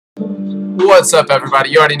What's up, everybody?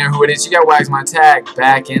 You already know who it is. You got Wags My Tag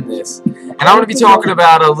back in this. And I'm going to be talking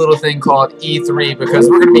about a little thing called E3 because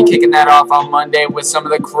we're going to be kicking that off on Monday with some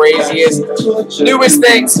of the craziest, newest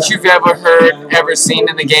things that you've ever heard, ever seen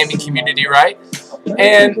in the gaming community, right?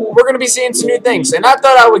 And we're going to be seeing some new things. And I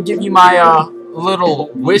thought I would give you my little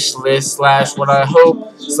wish list slash what I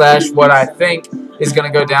hope slash what I think is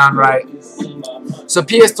going to go down right. So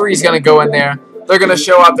PS3 is going to go in there. They're going to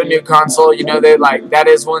show off their new console. You know, that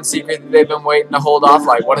is one secret that they've been waiting to hold off.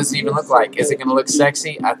 Like, what does it even look like? Is it going to look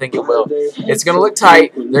sexy? I think it will. It's going to look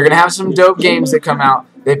tight. They're going to have some dope games that come out.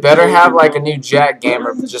 They better have, like, a new Jack game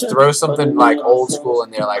or just throw something, like, old school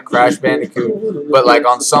in there, like Crash Bandicoot, but, like,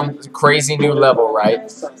 on some crazy new level, right?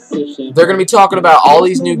 They're going to be talking about all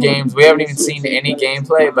these new games. We haven't even seen any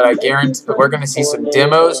gameplay, but I guarantee that we're going to see some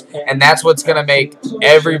demos, and that's what's going to make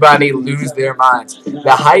everybody lose their minds.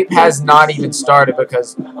 The hype has not even started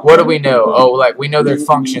because what do we know? Oh, like, we know their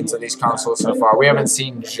functions of these consoles so far. We haven't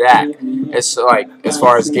seen jack as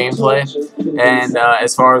far as gameplay and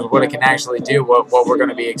as far as what it can actually do, what we're going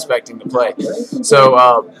to be expecting to play. So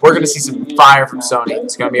we're going to see some fire from Sony.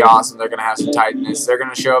 It's going to be awesome. They're going to have some tightness. They're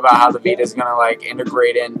going to show about how the Vita is going to like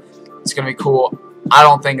integrate in. It's going to be cool. I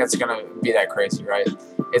don't think it's going to be that crazy, right?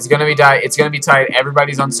 It's going to be tight. It's going to be tight.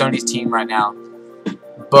 Everybody's on Sony's team right now,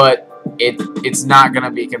 but it's not going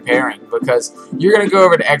to be comparing because you're going to go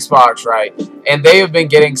over to Xbox, right? And they have been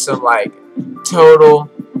getting some like total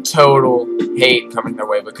hate coming their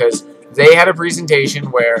way because they had a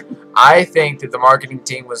presentation where I think that the marketing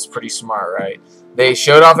team was pretty smart, right? They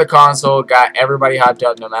showed off the console, got everybody hyped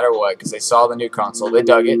up no matter what because they saw the new console. They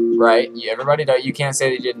dug it, right? Everybody dug it. You can't say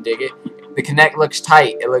they didn't dig it. The Kinect looks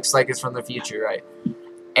tight. It looks like it's from the future, right?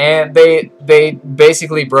 And they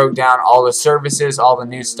basically broke down all the services, all the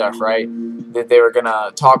new stuff, right? That they were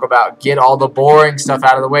gonna talk about, get all the boring stuff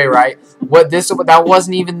out of the way, right? That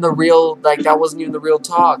wasn't even the real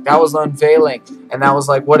talk. That was unveiling, and that was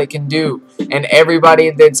like what it can do. And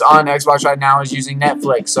everybody that's on Xbox right now is using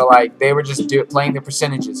Netflix, so like they were just playing the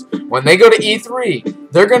percentages. When they go to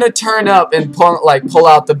E3, they're gonna turn up and pull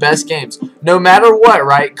out the best games, no matter what,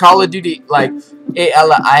 right? Call of Duty, like.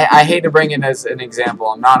 I hate to bring it as an example.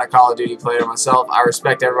 I'm not a Call of Duty player myself. I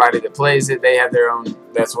respect everybody that plays it. They have their own.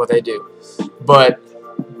 That's what they do. But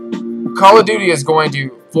Call of Duty is going to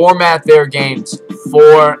format their games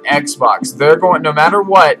for Xbox. They're going, no matter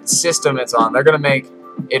what system it's on, they're going to make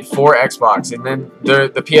it for Xbox. And then the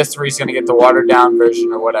PS3 is going to get the watered down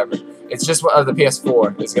version or whatever. It's just what the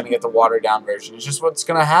PS4 is going to get the watered down version. It's just what's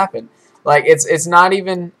going to happen. Like it's not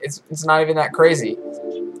even that crazy.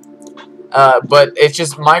 But it's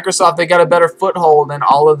just Microsoft, they got a better foothold than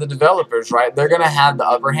all of the developers, right? They're going to have the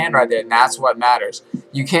upper hand right there, and that's what matters.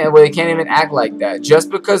 They can't even act like that. Just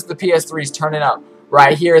because the PS3 is turning up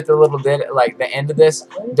right here at the little bit, like the end of this,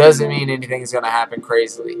 doesn't mean anything's going to happen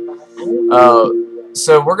crazily.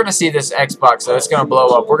 So we're going to see this Xbox, so it's going to blow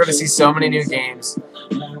up. We're going to see so many new games.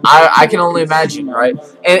 I can only imagine, right?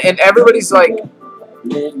 And everybody's like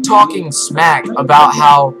talking smack about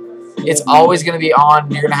how it's always going to be on.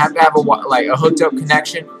 You're going to have a hooked up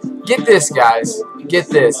connection. Get this, guys. Get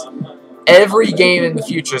this. Every game in the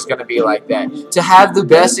future is going to be like that. To have the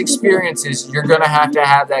best experiences, you're going to have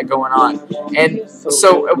that going on. And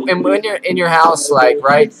so, when you're in your house, like,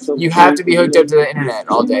 right, you have to be hooked up to the internet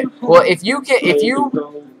all day. Well, if you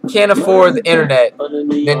can't afford the internet,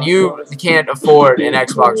 then you can't afford an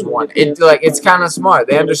Xbox One. It's kind of smart.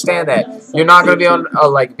 They understand that you're not going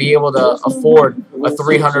to be able to afford a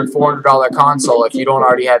 $300, $400 console if you don't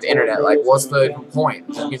already have internet. Like, what's the point?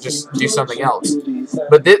 You can just do something else.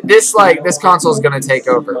 But this console is going to take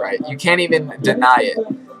over, right? You can't even deny it.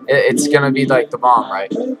 It's going to be like the bomb,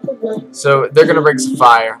 right? So they're going to bring some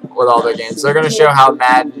fire with all their games. They're going to show how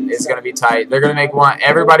Madden is going to be tight. They're going to make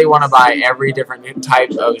everybody want to buy every different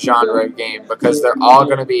type of genre of game because they're all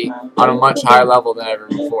going to be on a much higher level than ever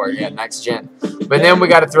before. Yeah, next gen. But then we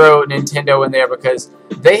got to throw Nintendo in there because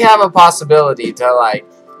they have a possibility to like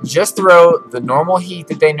just throw the normal heat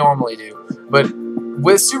that they normally do. But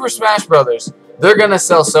with Super Smash Brothers, they're going to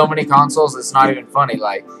sell so many consoles it's not even funny.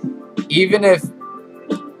 Like, even if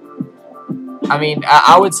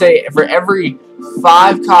I would say for every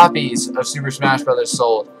 5 copies of Super Smash Brothers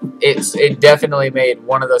sold, it definitely made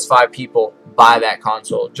one of those 5 people buy that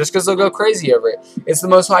console just because they'll go crazy over it. It's the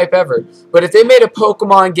most hype ever. But if they made a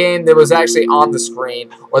Pokemon game that was actually on the screen,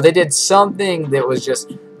 or they did something that was just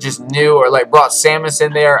new, or like brought Samus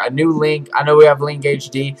in there, a new Link. I know we have Link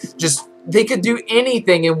HD. They could do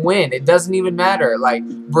anything and win. It doesn't even matter. Like,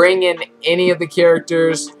 bring in any of the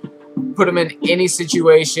characters. put them in any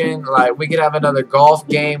situation. Like, we could have another golf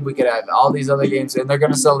game. We could have all these other games, and they're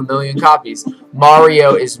going to sell 1 million copies.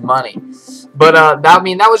 Mario is money. But, I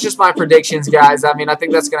mean, that was just my predictions, guys. I mean, I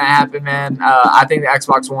think that's going to happen, man. I think the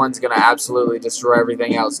Xbox One's going to absolutely destroy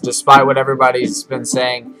everything else. Despite what everybody's been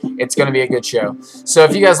saying, it's going to be a good show. So,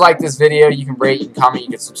 if you guys like this video, you can rate, you can comment, you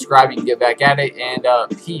can subscribe, you can get back at it. And,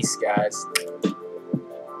 peace, guys.